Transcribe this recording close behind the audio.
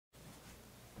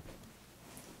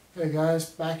Hey guys,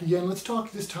 back again. Let's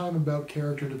talk this time about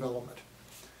character development.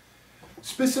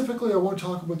 Specifically, I want to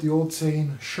talk about the old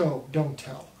saying, show, don't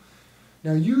tell.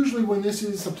 Now, usually when this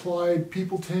is applied,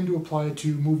 people tend to apply it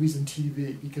to movies and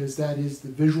TV because that is the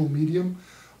visual medium,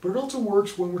 but it also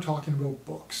works when we're talking about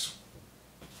books.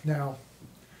 Now,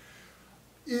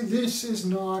 this is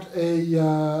not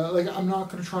I'm not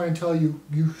going to try and tell you,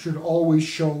 you should always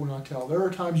show, not tell. There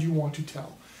are times you want to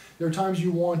tell. There are times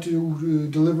you want to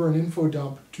deliver an info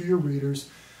dump to your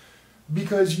readers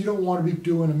because you don't want to be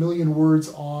doing a million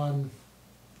words on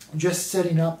just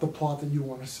setting up the plot that you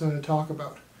want to talk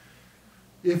about.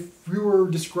 If we were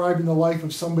describing the life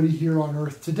of somebody here on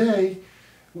Earth today,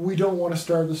 we don't want to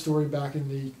start the story back in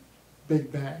the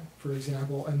Big Bang, for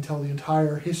example, and tell the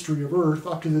entire history of Earth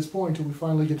up to this point until we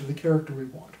finally get to the character we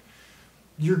want.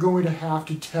 You're going to have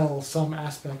to tell some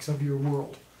aspects of your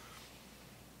world.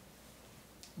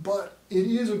 But it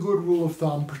is a good rule of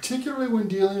thumb, particularly when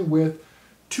dealing with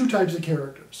two types of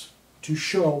characters, to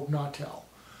show, not tell.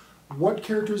 What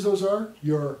characters those are?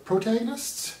 Your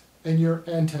protagonists and your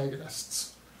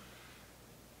antagonists.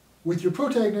 With your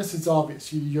protagonist, it's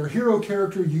obvious. Your hero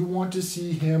character, you want to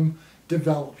see him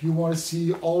develop. You want to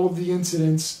see all of the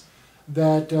incidents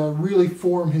that really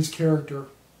form his character,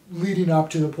 leading up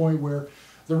to the point where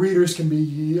the readers can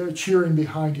be cheering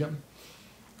behind him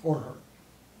or her.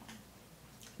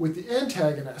 With the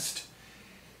antagonist,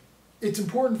 it's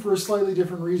important for a slightly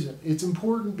different reason. It's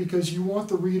important because you want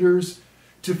the readers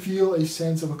to feel a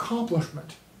sense of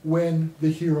accomplishment when the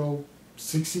hero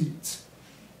succeeds.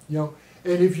 And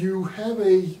if you have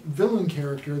a villain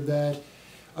character that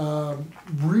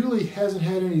really hasn't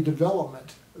had any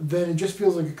development, then it just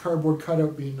feels like a cardboard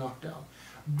cutout being knocked down.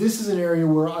 This is an area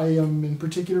where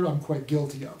I'm quite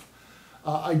guilty of.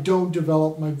 I don't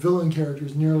develop my villain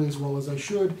characters nearly as well as I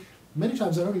should. Many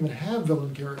times I don't even have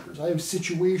villain characters. I have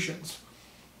situations.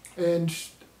 And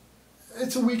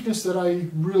it's a weakness that I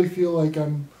really feel like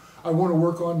I want to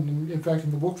work on. In fact,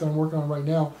 in the book that I'm working on right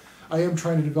now, I am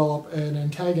trying to develop an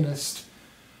antagonist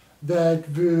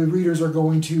that the readers are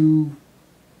going to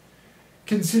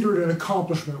consider it an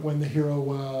accomplishment when the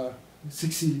hero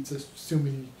succeeds,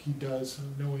 assuming he does,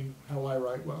 knowing how I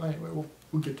write. Well, anyway,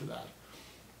 we'll get to that.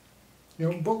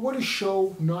 But what does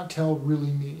show, not tell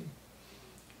really mean?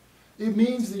 It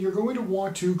means that you're going to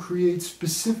want to create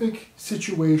specific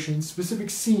situations,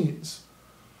 specific scenes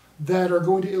that are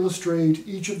going to illustrate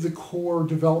each of the core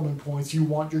development points you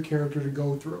want your character to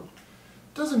go through.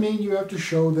 Doesn't mean you have to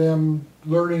show them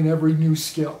learning every new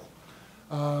skill.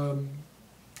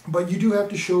 But you do have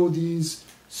to show these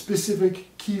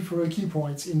specific key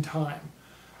points in time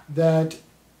that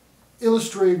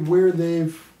illustrate where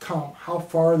they've come, how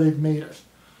far they've made it.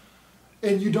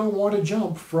 And you don't want to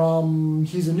jump from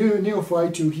he's a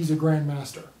neophyte to he's a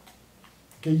grandmaster.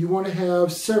 Okay, you want to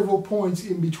have several points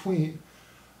in between.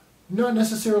 Not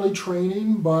necessarily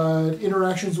training, but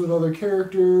interactions with other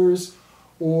characters,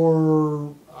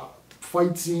 or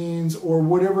fight scenes, or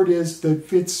whatever it is that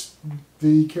fits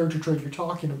the character trait you're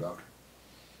talking about.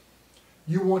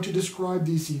 You want to describe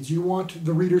these scenes. You want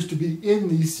the readers to be in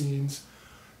these scenes,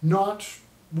 not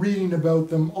reading about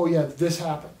them, oh yeah, this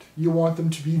happened. You want them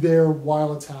to be there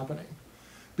while it's happening,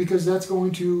 because that's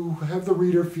going to have the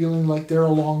reader feeling like they're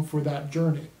along for that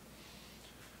journey.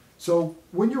 So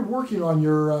when you're working on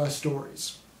your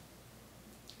stories,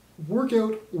 work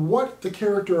out what the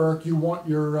character arc you want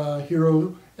your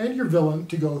hero and your villain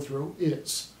to go through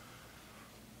is,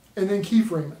 and then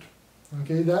keyframe it.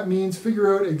 Okay, that means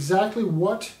figure out exactly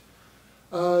what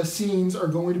scenes are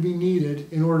going to be needed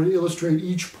in order to illustrate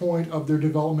each point of their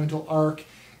developmental arc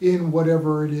in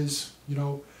whatever it is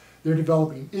they're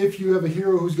developing. If you have a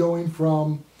hero who's going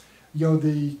from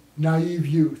the naive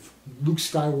youth, Luke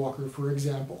Skywalker for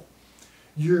example,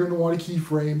 you're going to want to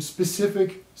keyframe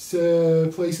specific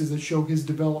places that show his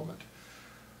development.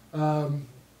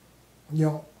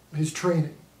 His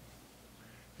training,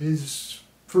 his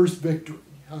first victory.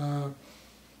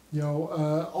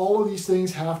 All of these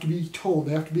things have to be told.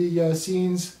 They have to be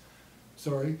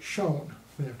shown.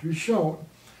 They have to be shown.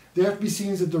 They have to be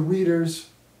scenes that the readers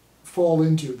fall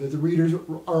into, that the readers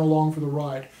are along for the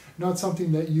ride, not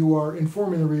something that you are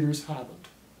informing the readers haven't.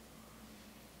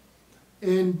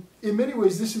 And in many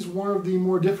ways, this is one of the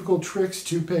more difficult tricks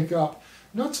to pick up,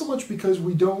 not so much because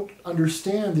we don't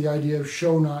understand the idea of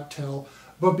show, not tell,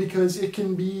 but because it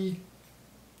can be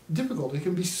difficult. It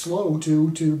can be slow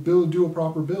to do a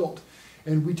proper build,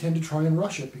 and we tend to try and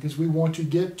rush it because we want to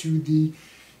get to the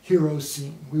hero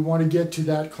scene. We want to get to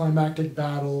that climactic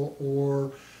battle,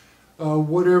 or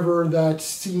whatever that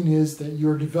scene is that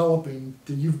you're developing,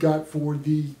 that you've got for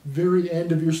the very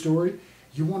end of your story.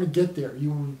 You want to get there.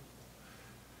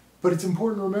 But it's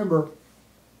important to remember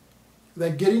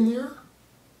that getting there,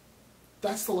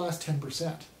 that's the last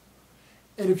 10%.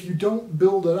 And if you don't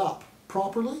build it up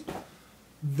properly,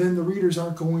 then the readers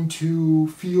aren't going to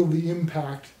feel the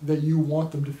impact that you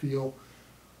want them to feel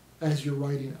as you're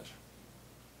writing it.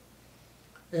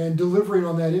 And delivering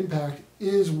on that impact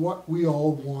is what we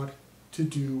all want to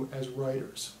do as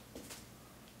writers.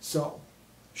 So,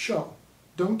 show,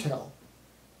 don't tell,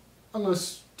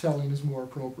 unless telling is more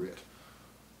appropriate.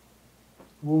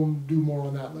 We'll do more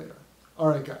on that later. All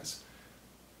right, guys.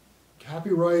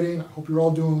 Happy writing. I hope you're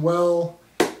all doing well.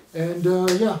 And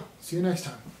yeah, see you next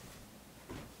time.